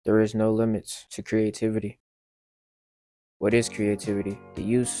There is no limits to creativity. What is creativity? The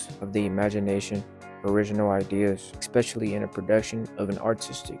use of the imagination, original ideas, especially in a production of an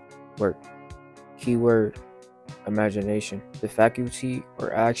artistic work. Keyword: imagination. The faculty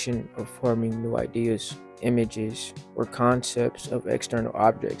or action of forming new ideas, images, or concepts of external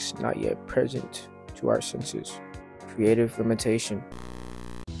objects not yet present to our senses. Creative limitation.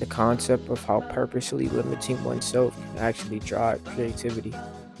 The concept of how purposely limiting oneself can actually drive creativity.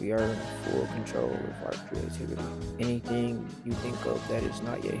 We are in full control of our creativity. Anything you think of that is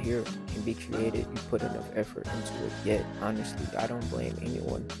not yet here can be created. You put enough effort into it. Yet, honestly, I don't blame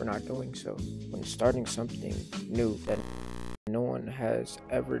anyone for not doing so. When starting something new that no one has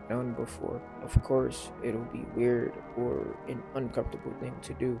ever done before, of course, it'll be weird or an uncomfortable thing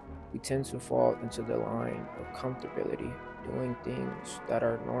to do. We tend to fall into the line of comfortability, doing things that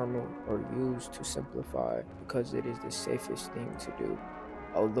are normal or used to simplify because it is the safest thing to do.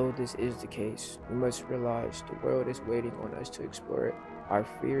 Although this is the case, we must realize the world is waiting on us to explore it. Our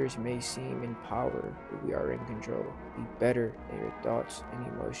fears may seem in power, but we are in control. Be better than your thoughts and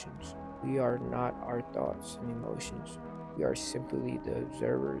emotions. We are not our thoughts and emotions. We are simply the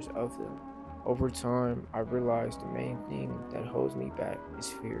observers of them. Over time, I realized the main thing that holds me back is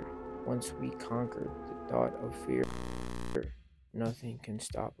fear. Once we conquer the thought of fear, nothing can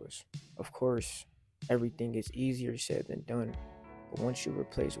stop us. Of course, everything is easier said than done. But once you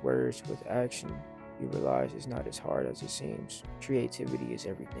replace words with action, you realize it's not as hard as it seems. Creativity is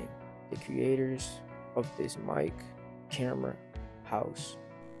everything. The creators of this mic, camera, house,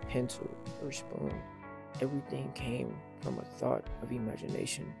 pencil, or spoon, everything came from a thought of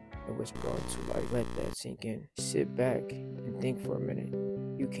imagination that was brought to life. Let that sink in. Sit back and think for a minute.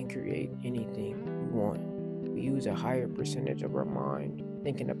 You can create anything you want. We use a higher percentage of our mind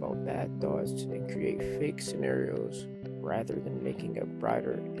thinking about bad thoughts and create fake scenarios rather than making a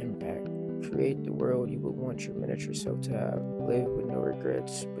brighter impact. Create the world you would want your miniature self to have. Live with no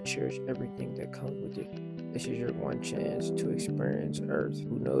regrets, but cherish everything that comes with it. This is your one chance to experience Earth.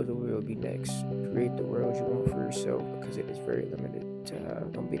 Who knows what will be next? Create the world you want for yourself because it is very limited to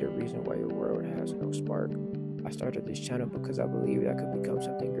have. Don't be the reason why your world has no spark. I started this channel because I believed I could become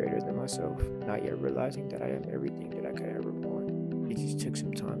something greater than myself, not yet realizing that I am everything that I could ever want. It just took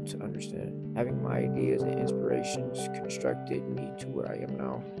some time to understand. Having my ideas and inspirations constructed me to where I am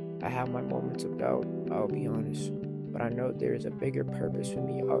now. I have my moments of doubt, I'll be honest, but I know there is a bigger purpose for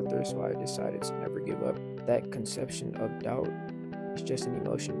me out there, so I decided to never give up. That conception of doubt is just an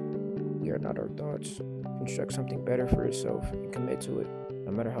emotion. We are not our thoughts. Construct something better for yourself and commit to it.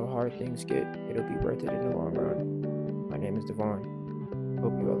 No matter how hard things get, it'll be worth it in the long run. My name is Devon.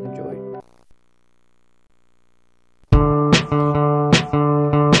 Hope you all enjoyed.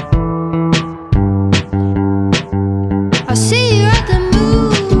 I see you at the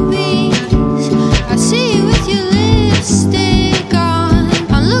movies. I see you with your lipstick on.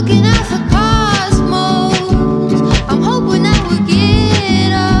 I'm looking out for cosmos. I'm hoping that we'll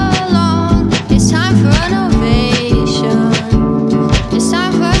get along. It's time for innovation. It's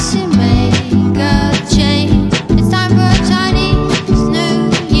time for us to make a change. It's time for a Chinese New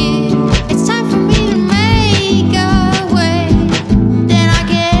Year. It's time for me to make a way. Then I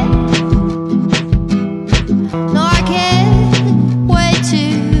get, no, I can't wait to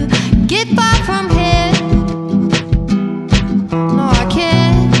get by from here. No, I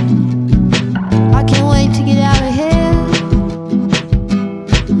can't wait to get out of here.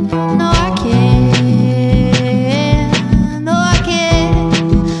 No, I can't. No,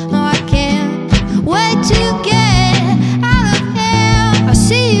 I can't wait to get out of here. I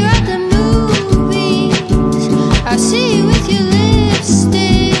see you at the movies. I see you with your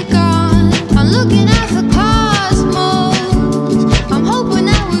lipstick on. I'm looking out for cosmos. I'm hoping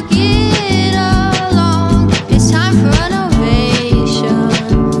that we'll get along. It's time for innovation.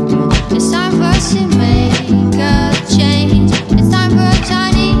 It's time for us to make a change. It's time for a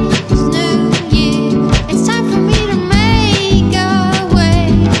Chinese New Year. It's time for me to make a way.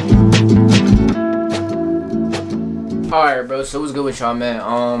 Alright, bro, so what's good with y'all, man?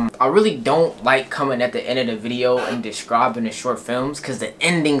 I really don't like coming at the end of the video and describing the short films because the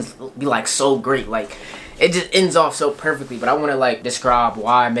endings be like so great. Like, it just ends off so perfectly. But I want to like describe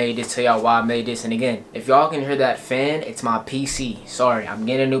why I made this, tell y'all why I made this. And again, if y'all can hear that fan, it's my PC. Sorry, I'm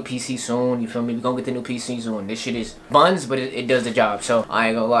getting a new PC soon. You feel me? We're gonna get the new PC soon. This shit is buns, but it does the job. So I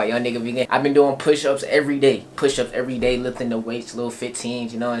ain't gonna lie, y'all nigga vegan. I've been doing push-ups every day. Push-ups every day, lifting the weights, little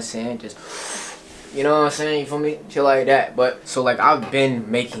 15s, you know what I'm saying? Just, you know what I'm saying? You feel me? Shit like that. But so like I've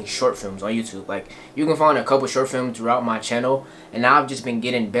been making short films on YouTube. Like you can find a couple short films throughout my channel, and I've just been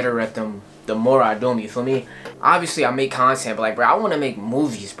getting better at them the more I do them, you feel me? obviously I make content, but like, bro, I want to make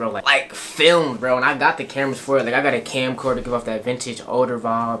movies, bro, like film, bro. And I got the cameras for it. Like, I got a camcorder to give off that vintage older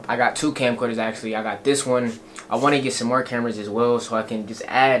vibe. I got 2 camcorders actually. I got this one. I want to get some more cameras as well, so I can just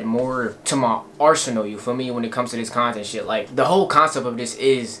add more to my arsenal, you feel me, when it comes to this content shit. Like, the whole concept of this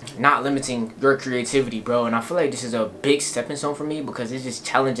is not limiting your creativity, bro. And I feel like this is a big stepping stone for me, because it's just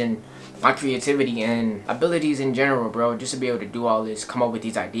challenging my creativity and abilities in general, bro, just to be able to do all this, come up with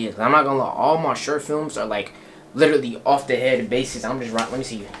these ideas. I'm not gonna lie, all my short films are like literally off the head basis. I'm just let me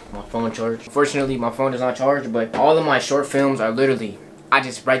see my phone charged. Unfortunately, my phone is not charged, but all of my short films are literally, I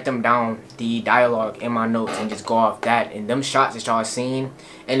just write them down, the dialogue in my notes, and just go off that. And them shots that y'all seen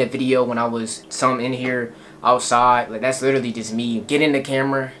in the video when I was in here outside, like, that's literally just me getting the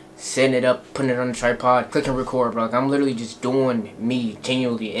camera, setting it up, putting it on the tripod, clicking record, bro. Like, I'm literally just doing me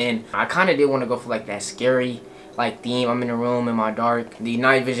genuinely. And I kind of did want to go for like that scary like theme. I'm in a room in my dark, the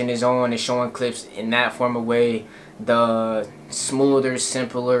night vision is on, it's showing clips in that form of way. The smoother,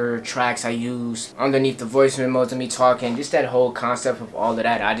 simpler tracks I use underneath the voice memos of me talking, just that whole concept of all of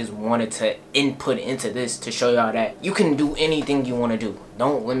that, I just wanted to input into this to show y'all that you can do anything you want to do.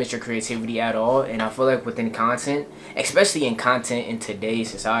 Don't limit your creativity at all. And I feel like within content, especially in content in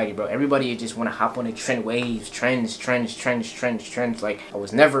today's society, bro, everybody just want to hop on the trend waves, trends. Like, I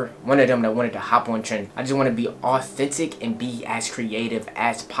was never one of them that wanted to hop on trend. I just want to be authentic and be as creative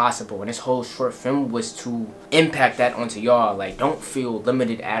as possible. And this whole short film was to impact that onto y'all. Like, don't feel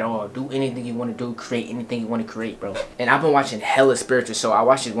limited at all. Do anything you want to do, create anything you want to create, bro. And I've been watching hella spiritual, so I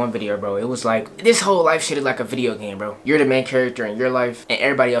watched this one video, bro. It was like, this whole life shit is like a video game, bro. You're the main character in your life, and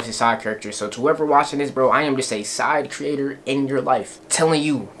everybody else is side characters. So to whoever watching this, bro, I am just a side creator in your life, telling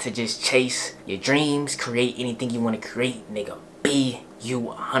you to just chase your dreams, create anything you want to create, nigga. Be you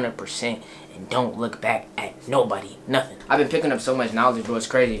 100%, and don't look back at nobody, nothing. I've been picking up so much knowledge, bro, it's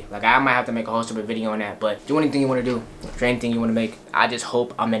crazy. Like, I might have to make a whole stupid video on that, but do anything you want to do, create anything you want to make. I just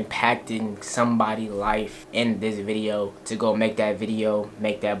hope I'm impacting somebody's life in this video to go make that video,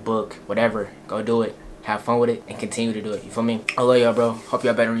 make that book, whatever. Go do it. Have fun with it and continue to do it. You feel me? I love y'all, bro. Hope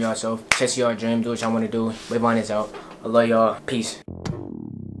y'all better on yourself. Chase y'all dreams. Do what y'all want to do. Wave on this out. I love y'all. Peace.